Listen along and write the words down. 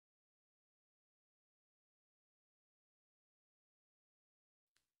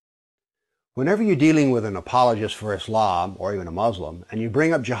Whenever you're dealing with an apologist for Islam, or even a Muslim, and you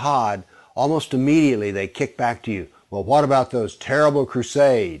bring up jihad, almost immediately they kick back to you, well, what about those terrible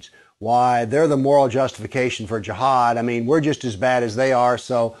crusades? Why, they're the moral justification for jihad. I mean, we're just as bad as they are,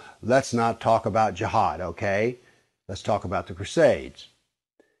 so let's not talk about jihad, okay? Let's talk about the crusades.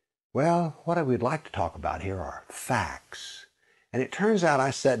 Well, what I would like to talk about here are facts. And it turns out I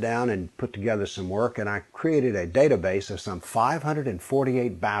sat down and put together some work, and I created a database of some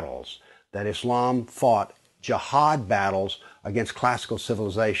 548 battles that Islam fought, jihad battles against classical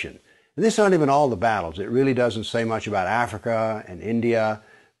civilization. And these aren't even all the battles. It really doesn't say much about Africa and India,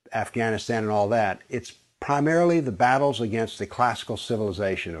 Afghanistan and all that. It's primarily the battles against the classical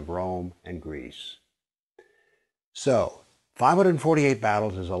civilization of Rome and Greece. So, 548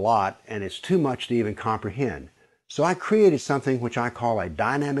 battles is a lot, and it's too much to even comprehend. So I created something which I call a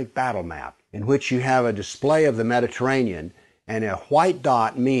dynamic battle map, in which you have a display of the Mediterranean, and a white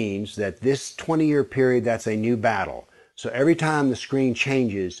dot means that this 20-year period, that's a new battle. So every time the screen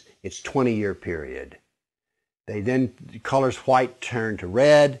changes, it's 20-year period. The colors white turn to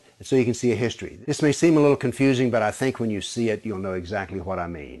red, and so you can see a history. This may seem a little confusing, but I think when you see it, you'll know exactly what I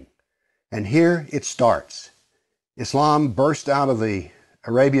mean. And here it starts. Islam burst out of the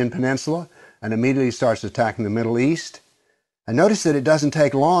Arabian Peninsula and immediately starts attacking the Middle East. And notice that it doesn't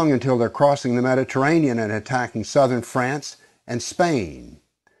take long until they're crossing the Mediterranean and attacking southern France and Spain.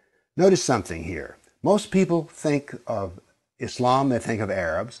 Notice something here. Most people think of Islam, they think of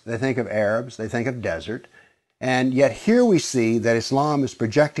Arabs, they think of desert, and yet here we see that Islam is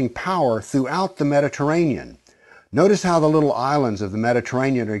projecting power throughout the Mediterranean. Notice how the little islands of the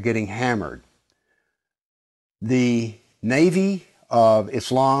Mediterranean are getting hammered. The navy of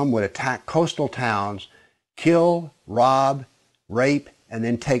Islam would attack coastal towns, kill, rob, rape, and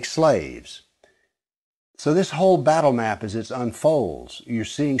then take slaves. So this whole battle map, as it unfolds, you're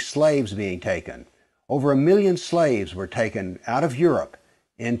seeing slaves being taken. Over 1 million slaves were taken out of Europe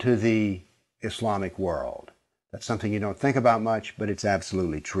into the Islamic world. That's something you don't think about much, but it's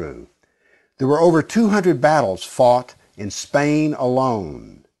absolutely true. There were over 200 battles fought in Spain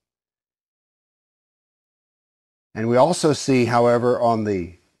alone. And we also see, however, on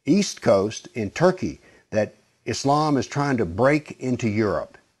the east coast in Turkey, that Islam is trying to break into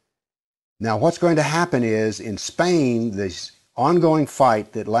Europe. Now, what's going to happen is, in Spain, this ongoing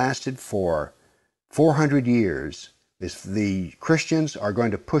fight that lasted for 400 years, the Christians are going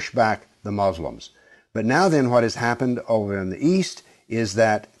to push back the Muslims. But now then, what has happened over in the east is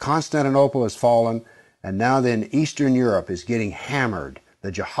that Constantinople has fallen, and now then Eastern Europe is getting hammered.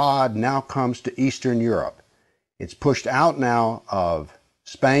 The jihad now comes to Eastern Europe. It's pushed out now of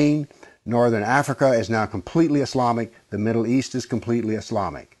Spain. Northern Africa is now completely Islamic. The Middle East is completely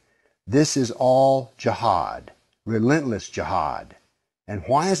Islamic. This is all jihad, relentless jihad. And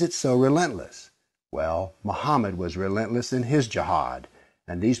why is it so relentless? Well, Muhammad was relentless in his jihad.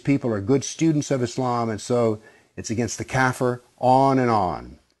 And these people are good students of Islam, and so it's against the kafir, on and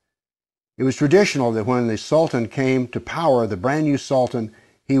on. It was traditional that when the Sultan came to power, the brand new Sultan,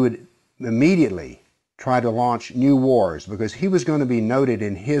 he would immediately try to launch new wars, because he was going to be noted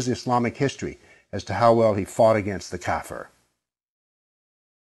in his Islamic history as to how well he fought against the kafir.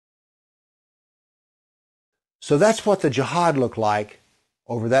 So that's what the jihad looked like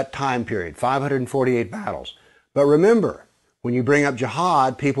over that time period, 548 battles. But remember, when you bring up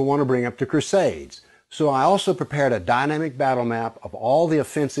jihad, people want to bring up the crusades. So I also prepared a dynamic battle map of all the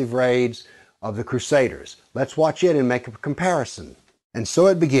offensive raids of the Crusaders. Let's watch it and make a comparison. And so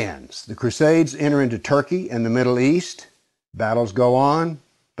it begins. The Crusades enter into Turkey and the Middle East. Battles go on,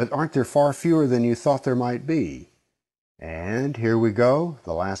 but aren't there far fewer than you thought there might be? And here we go.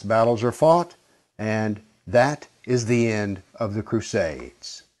 The last battles are fought, and that is the end of the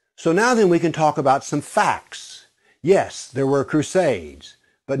Crusades. So now then we can talk about some facts. Yes, there were crusades,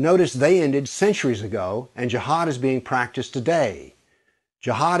 but notice they ended centuries ago, and jihad is being practiced today.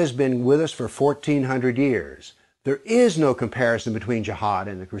 Jihad has been with us for 1,400 years. There is no comparison between jihad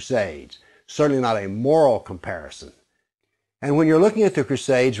and the crusades, certainly not a moral comparison. And when you're looking at the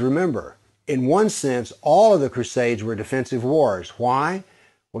crusades, remember, in one sense, all of the crusades were defensive wars. Why?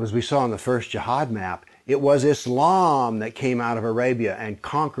 Well, as we saw in the first jihad map, it was Islam that came out of Arabia and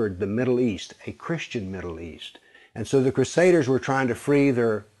conquered the Middle East, a Christian Middle East. And so the Crusaders were trying to free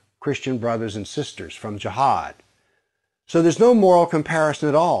their Christian brothers and sisters from jihad. So there's no moral comparison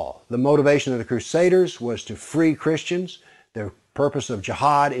at all. The motivation of the Crusaders was to free Christians. The purpose of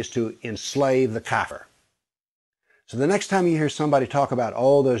jihad is to enslave the kafir. So the next time you hear somebody talk about,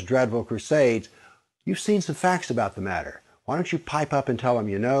 oh, those dreadful crusades, you've seen some facts about the matter. Why don't you pipe up and tell them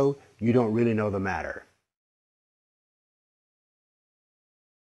you know, you don't really know the matter.